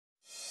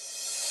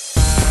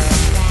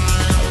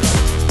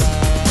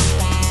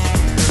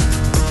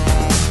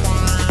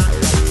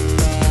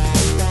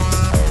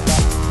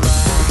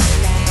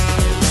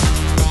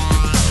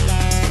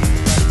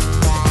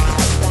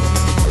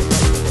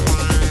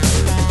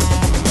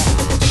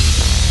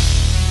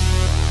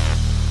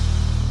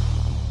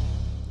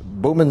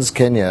Bowmans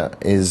Kenya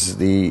is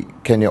the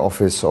Kenya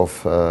office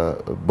of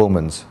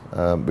Bowmans,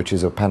 which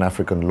is a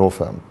Pan-African law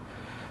firm,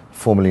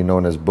 formerly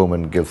known as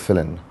Bowman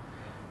Gilfillan.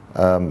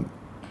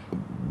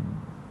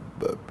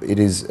 It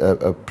is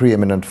a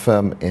preeminent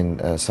firm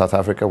in South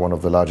Africa, one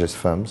of the largest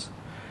firms.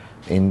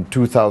 In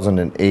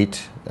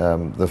 2008,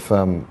 the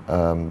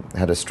firm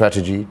had a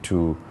strategy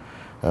to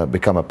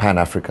become a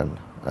Pan-African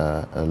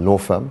law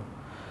firm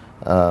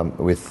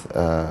with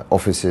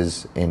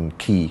offices in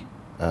key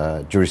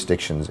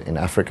jurisdictions in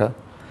Africa.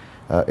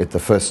 The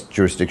first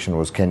jurisdiction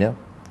was Kenya,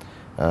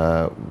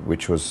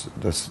 which was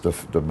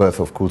the birth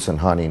of Coulson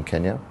Hani in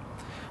Kenya.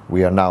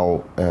 We are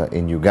now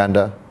in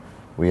Uganda.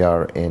 We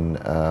are in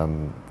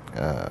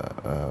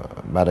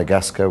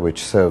Madagascar,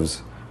 which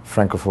serves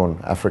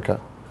Francophone Africa,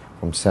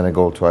 from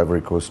Senegal to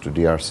Ivory Coast to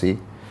DRC.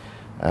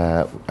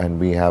 And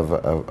we have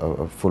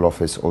a full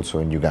office also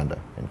in Uganda,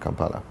 in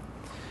Kampala.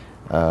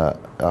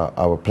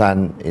 Our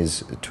plan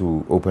is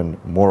to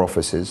open more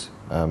offices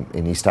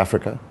in East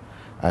Africa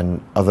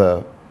and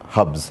other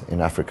hubs in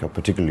Africa,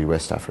 particularly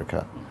West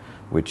Africa,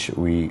 which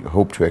we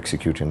hope to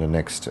execute in the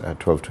next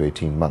 12 to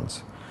 18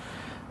 months.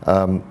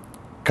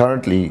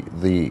 Currently,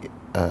 the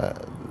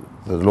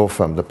law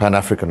firm, the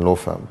Pan-African law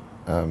firm,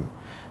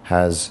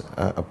 has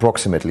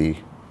approximately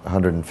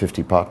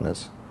 150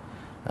 partners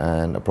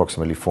and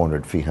approximately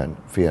 400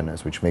 fee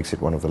earners, which makes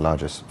it one of the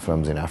largest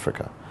firms in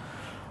Africa.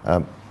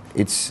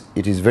 It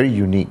is very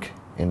unique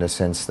in the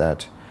sense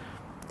that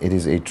it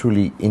is a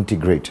truly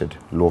integrated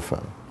law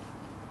firm,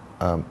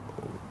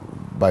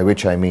 by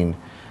which I mean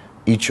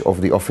each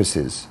of the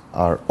offices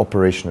are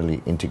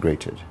operationally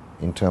integrated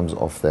in terms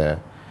of their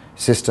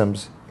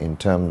systems, in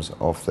terms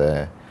of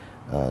their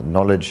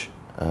knowledge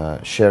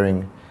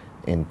sharing,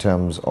 in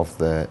terms of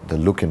the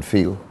look and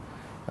feel,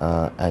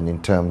 and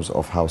in terms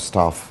of how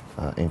staff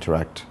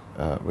interact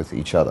with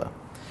each other.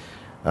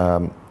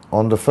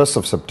 On the 1st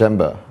of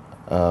September,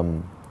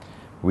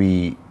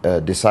 we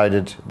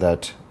decided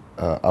that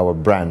our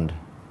brand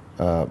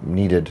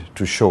needed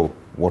to show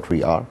what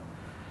we are,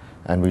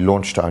 and we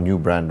launched our new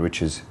brand,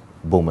 which is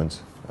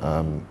Bowmans,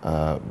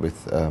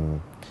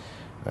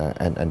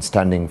 and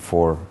standing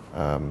for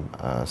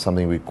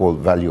something we call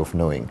value of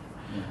knowing,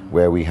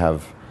 where we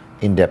have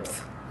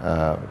in-depth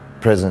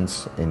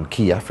presence in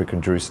key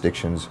African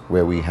jurisdictions,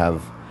 where we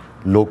have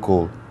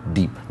local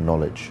deep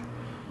knowledge.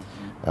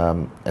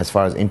 As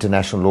far as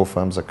international law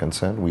firms are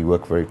concerned, we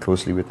work very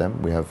closely with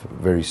them. We have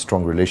very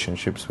strong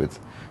relationships with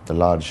the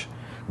large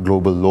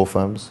global law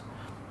firms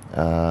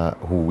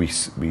who we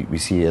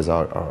see as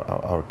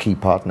our key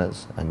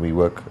partners, and we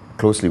work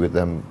closely with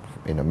them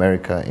in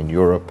America, in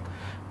Europe,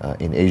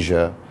 in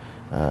Asia,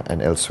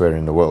 and elsewhere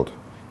in the world.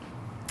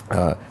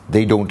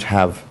 They don't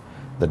have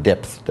the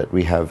depth that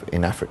we have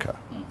in Africa.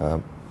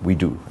 We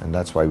do, and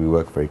that's why we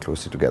work very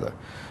closely together.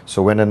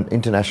 So when an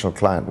international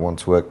client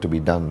wants work to be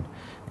done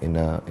in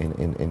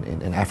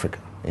Africa,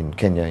 in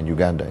Kenya, in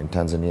Uganda, in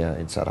Tanzania,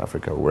 in South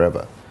Africa,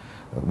 wherever,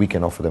 we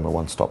can offer them a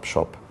one-stop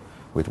shop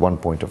with one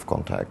point of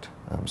contact.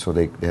 So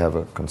they have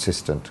a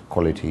consistent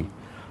quality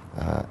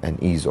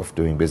and ease of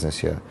doing business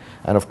here.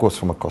 And of course,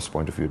 from a cost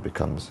point of view, it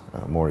becomes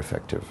more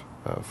effective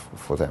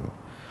for them.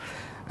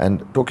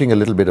 And talking a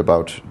little bit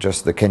about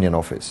just the Kenyan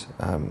office,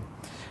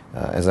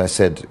 as I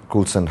said,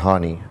 Coulson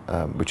Hani,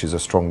 which is a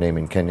strong name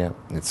in Kenya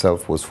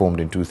itself, was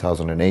formed in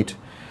 2008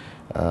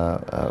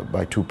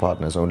 by two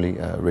partners only,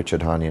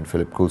 Richard Hani and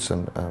Philip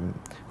Coulson,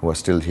 who are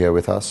still here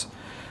with us.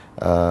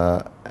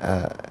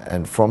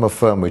 And from a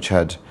firm which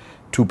had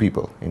two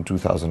people in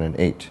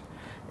 2008,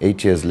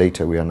 8 years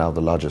later, we are now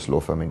the largest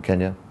law firm in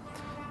Kenya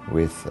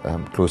with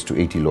close to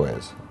 80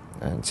 lawyers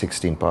and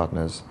 16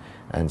 partners,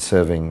 and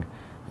serving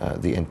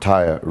the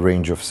entire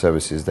range of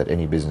services that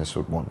any business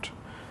would want.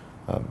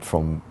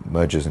 From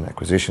mergers and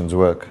acquisitions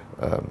work,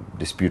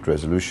 dispute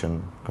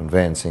resolution,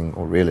 conveyancing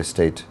or real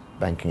estate,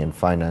 banking and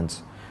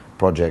finance,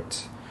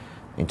 projects,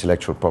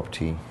 intellectual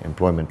property,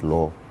 employment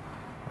law,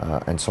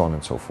 and so on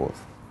and so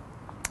forth.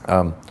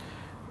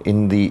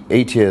 In the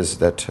 8 years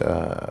that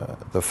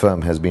the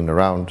firm has been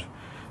around,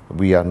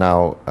 we are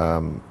now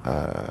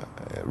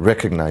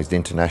recognized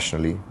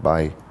internationally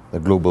by the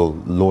global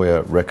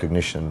lawyer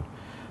recognition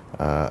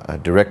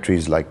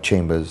directories like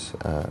Chambers,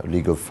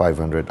 Legal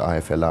 500,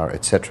 IFLR,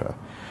 etc.,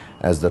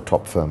 as the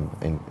top firm,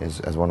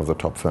 as one of the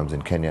top firms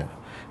in Kenya.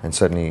 And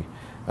certainly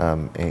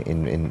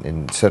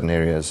in certain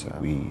areas,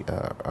 we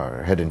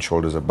are head and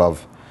shoulders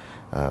above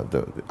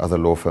the other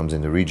law firms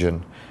in the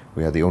region.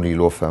 We are the only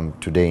law firm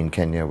today in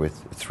Kenya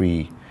with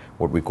 3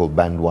 what we call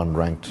Band 1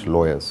 ranked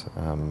lawyers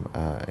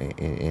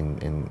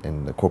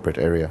in the corporate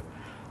area,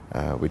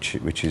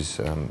 which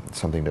is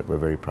something that we're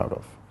very proud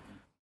of.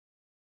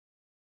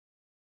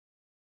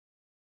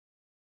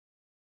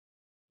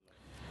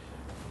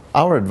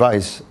 Our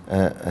advice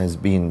has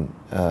been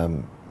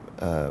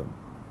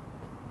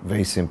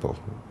very simple.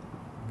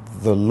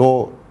 The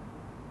law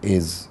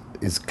is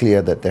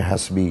clear that there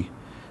has to be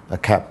a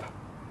cap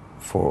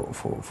for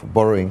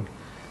borrowing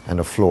and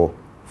a floor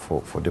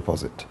for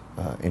deposit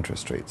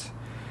interest rates.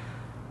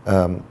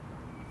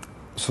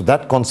 So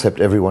that concept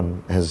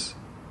everyone has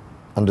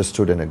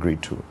understood and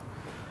agreed to.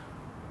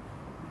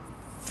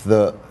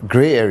 The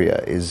grey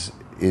area is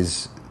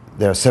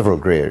there are several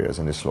grey areas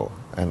in this law,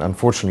 and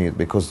unfortunately,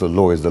 because the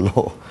law is the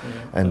law,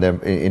 and their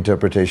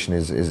interpretation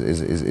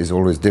is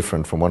always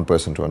different from one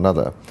person to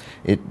another,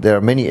 there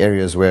are many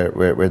areas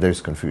where there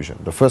is confusion.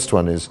 The first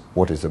one is,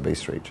 what is the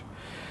base rate?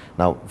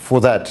 Now, for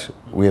that,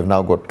 we have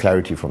now got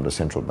clarity from the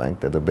central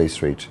bank that the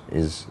base rate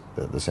is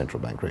the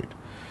central bank rate.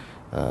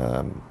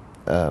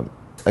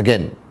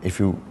 Again, if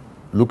you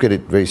look at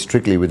it very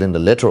strictly within the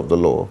letter of the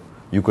law,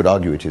 you could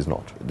argue it is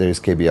not. There is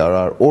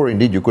KBRR, or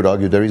indeed you could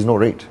argue there is no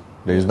rate.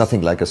 There is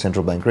nothing like a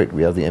central bank rate.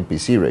 We have the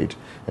MPC rate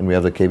and we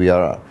have the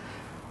KBRR.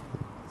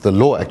 The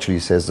law actually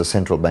says the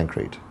central bank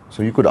rate.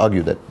 So you could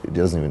argue that it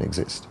doesn't even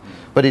exist.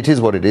 But it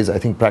is what it is. I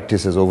think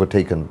practice has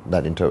overtaken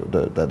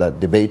that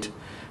debate,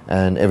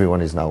 and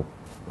everyone is now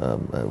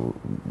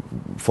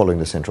following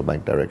the central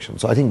bank direction.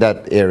 So I think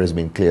that air has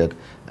been cleared,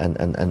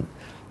 and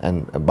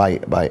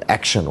by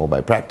action or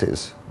by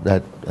practice,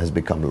 that has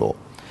become law.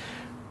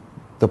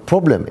 The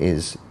problem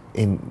is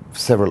in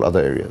several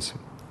other areas.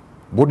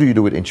 What do you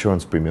do with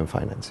insurance premium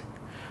financing?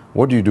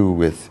 What do you do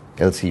with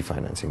LC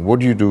financing? What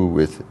do you do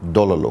with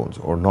dollar loans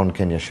or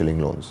non-Kenya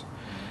shilling loans?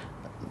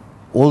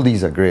 All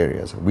these are grey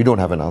areas. We don't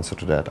have an answer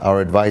to that.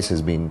 Our advice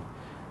has been,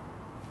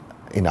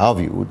 in our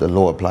view, the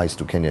law applies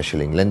to Kenya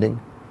shilling lending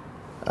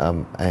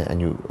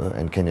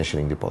and Kenya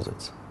shilling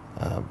deposits.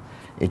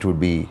 It would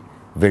be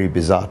very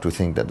bizarre to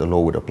think that the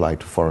law would apply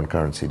to foreign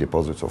currency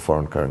deposits or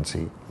foreign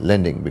currency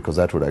lending, because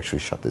that would actually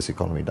shut this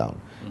economy down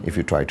if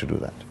you try to do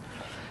that.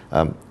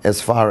 As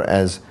far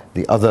as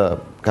the other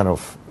kind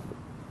of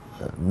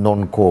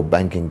non-core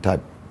banking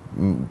type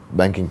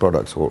banking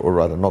products, or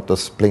rather not the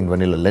plain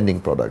vanilla lending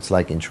products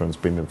like insurance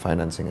premium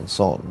financing and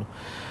so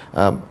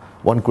on,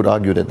 one could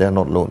argue that they're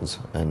not loans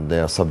and they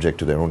are subject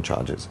to their own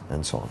charges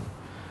and so on.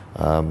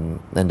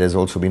 And there's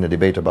also been a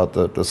debate about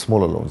the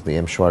smaller loans, the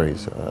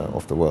M-Shwaris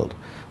of the world.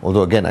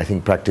 Although again, I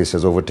think practice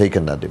has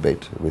overtaken that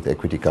debate, with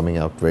Equity coming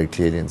out very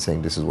clearly and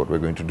saying this is what we're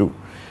going to do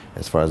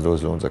as far as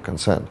those loans are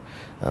concerned.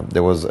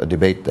 There was a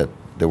debate that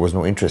there was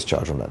no interest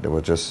charge on that, there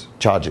were just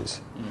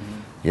charges.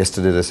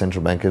 Yesterday the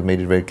central bank has made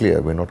it very clear,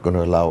 we're not going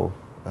to allow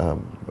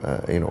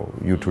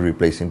you to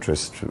replace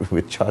interest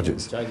with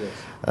charges.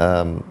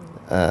 And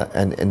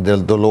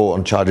the law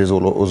on charges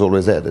was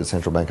always there. The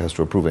central bank has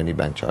to approve any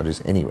bank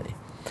charges anyway.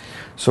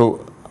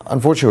 So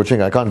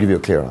unfortunately, I can't give you a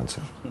clear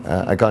answer.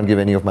 I can't give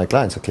any of my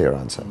clients a clear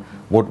answer.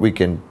 What we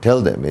can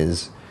tell them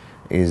is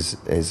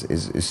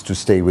to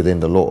stay within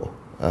the law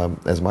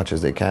as much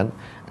as they can.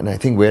 And I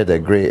think where there are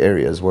grey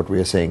areas, what we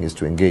are saying is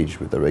to engage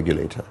with the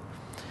regulator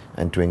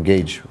and to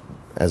engage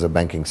as a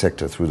banking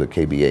sector through the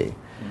KBA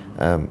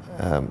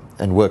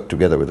and work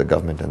together with the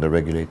government and the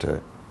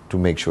regulator to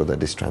make sure that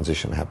this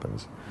transition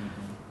happens.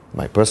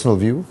 My personal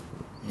view,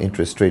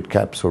 interest rate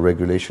caps or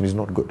regulation is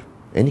not good.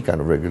 Any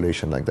kind of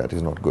regulation like that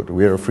is not good.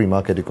 We are a free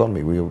market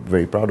economy. We are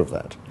very proud of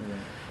that.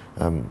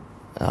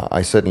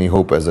 I certainly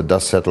hope as the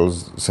dust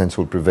settles, sense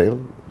will prevail,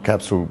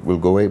 caps will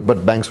go away,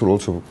 but banks will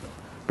also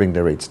bring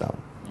their rates down,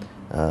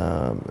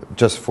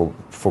 just for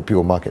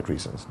pure market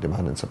reasons,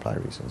 demand and supply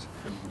reasons.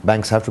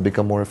 Banks have to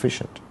become more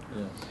efficient,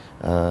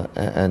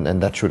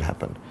 and that should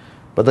happen.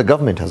 But the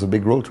government has a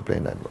big role to play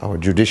in that. Our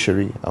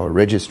judiciary, our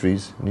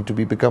registries need to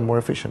become more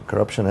efficient.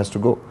 Corruption has to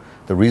go.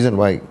 The reason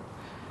why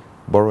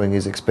borrowing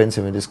is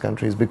expensive in this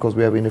country is because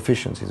we have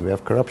inefficiencies. We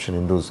have corruption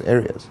in those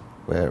areas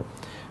where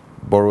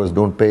borrowers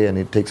don't pay and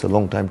it takes a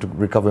long time to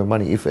recover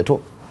money, if at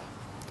all.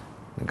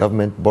 The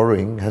government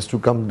borrowing has to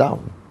come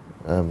down.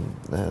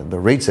 The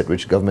rates at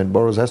which government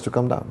borrows has to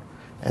come down.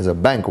 As a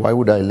bank, why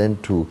would I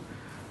lend to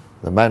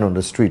the man on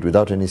the street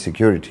without any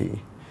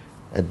security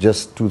at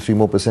just 2-3%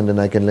 more than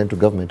I can lend to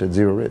government at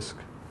zero risk?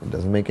 It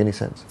doesn't make any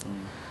sense.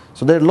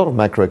 So there are a lot of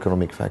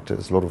macroeconomic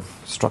factors, a lot of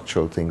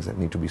structural things that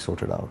need to be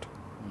sorted out.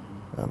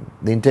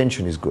 The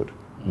intention is good.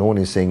 No one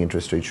is saying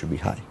interest rates should be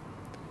high.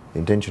 The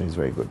intention is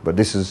very good, but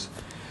this is,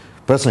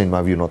 personally, in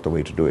my view, not the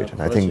way to do it.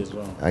 And I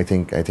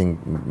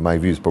think my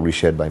view is probably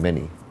shared by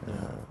many.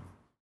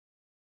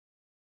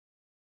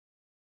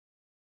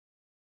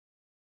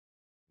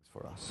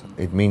 For us,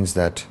 it means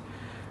that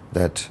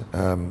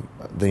the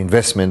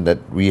investment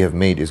that we have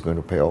made is going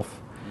to pay off.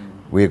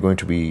 We are going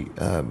to be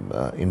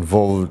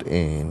involved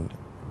in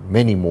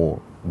many more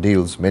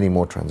deals, many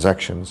more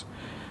transactions.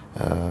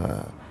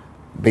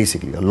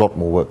 Basically, a lot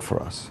more work for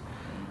us.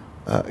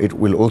 It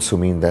will also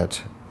mean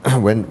that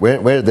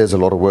where there's a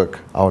lot of work,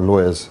 our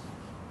lawyers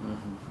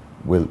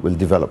will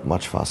develop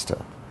much faster.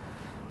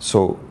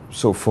 So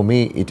for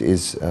me, it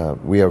is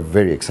we are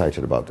very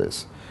excited about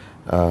this,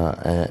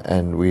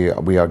 and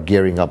we are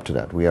gearing up to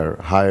that. We are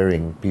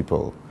hiring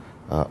people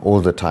all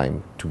the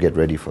time to get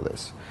ready for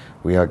this.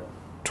 We are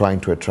trying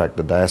to attract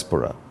the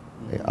diaspora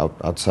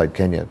outside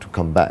Kenya to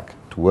come back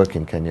to work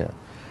in Kenya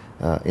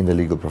in the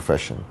legal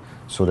profession,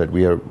 so that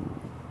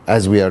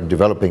as we are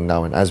developing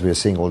now and as we are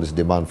seeing all this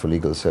demand for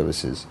legal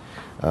services,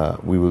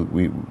 we will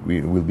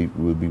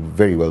be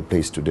very well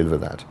placed to deliver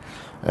that.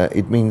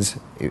 It means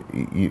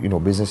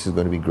business is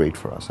going to be great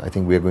for us. I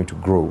think we are going to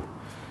grow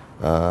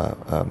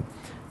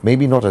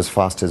maybe not as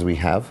fast as we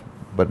have,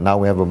 but now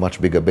we have a much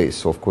bigger base.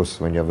 So of course,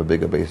 when you have a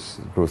bigger base,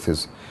 growth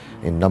is,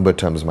 in number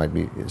terms, might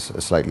be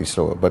slightly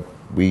slower. But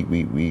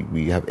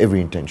we have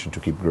every intention to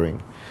keep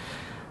growing.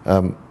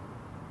 And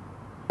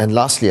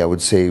lastly, I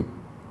would say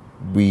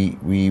we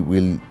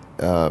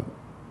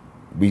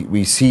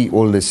see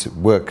all this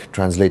work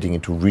translating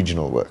into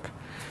regional work,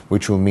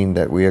 which will mean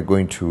that we are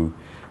going to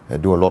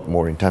do a lot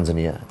more in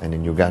Tanzania and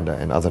in Uganda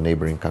and other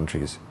neighboring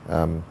countries.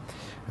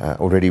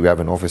 Already we have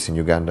an office in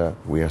Uganda.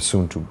 We are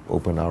soon to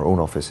open our own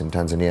office in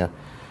Tanzania.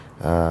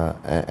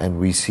 And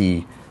we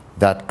see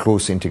that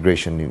close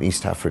integration in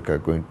East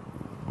Africa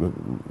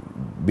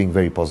being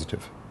very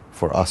positive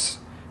for us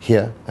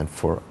here and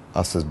for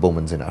us as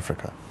Bowmans in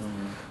Africa.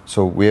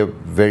 So we are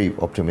very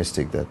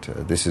optimistic that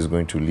this is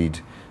going to lead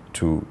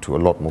to a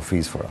lot more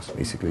fees for us,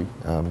 basically,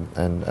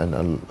 and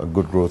a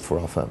good growth for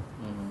our firm,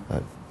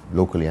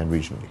 locally and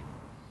regionally.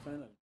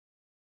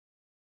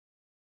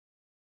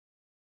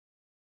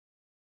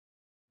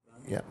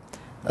 Yeah.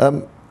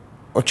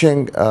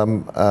 Ocheng,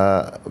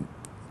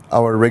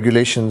 our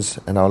regulations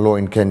and our law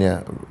in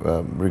Kenya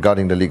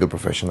regarding the legal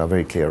profession are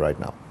very clear right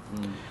now.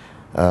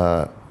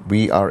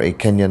 We are a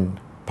Kenyan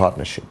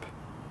partnership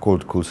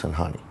called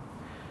Kulsanhani.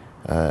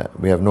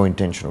 We have no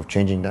intention of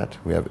changing that.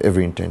 We have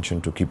every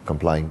intention to keep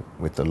complying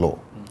with the law.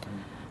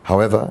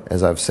 However,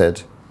 as I've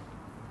said,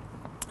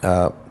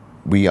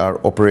 we are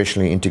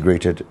operationally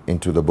integrated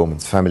into the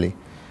Bowmans family,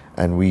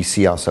 and we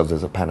see ourselves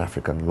as a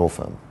Pan-African law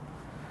firm,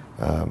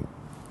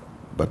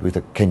 but with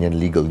a Kenyan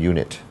legal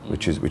unit,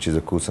 which is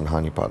a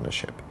Kulsanhani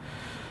partnership.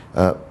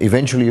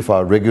 Eventually, if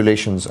our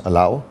regulations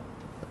allow,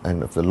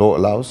 and if the law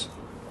allows,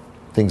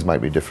 things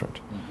might be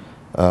different.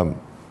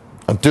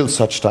 Until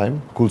such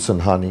time,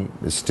 Kulsanhani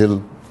is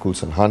still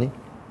Kulsanhani.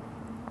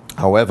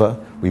 However,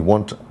 we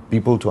want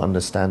people to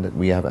understand that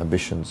we have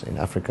ambitions in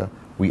Africa.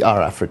 We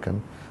are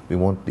African. We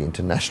want the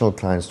international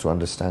clients to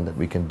understand that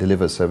we can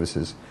deliver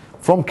services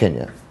from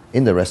Kenya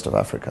in the rest of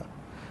Africa.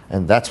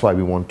 And that's why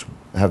we want to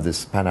have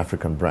this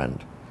Pan-African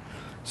brand.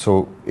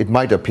 So it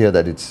might appear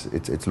that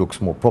it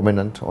looks more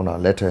prominent on our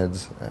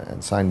letterheads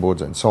and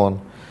signboards and so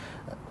on.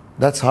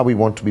 That's how we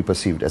want to be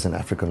perceived as an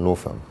African law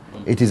firm.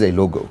 It is a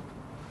logo.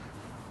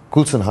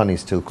 Kulsanhani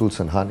is still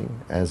Kulsanhani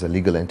as a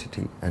legal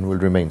entity and will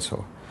remain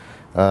so.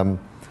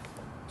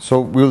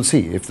 So we'll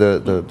see. If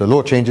the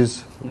law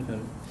changes,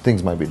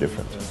 things might be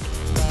different.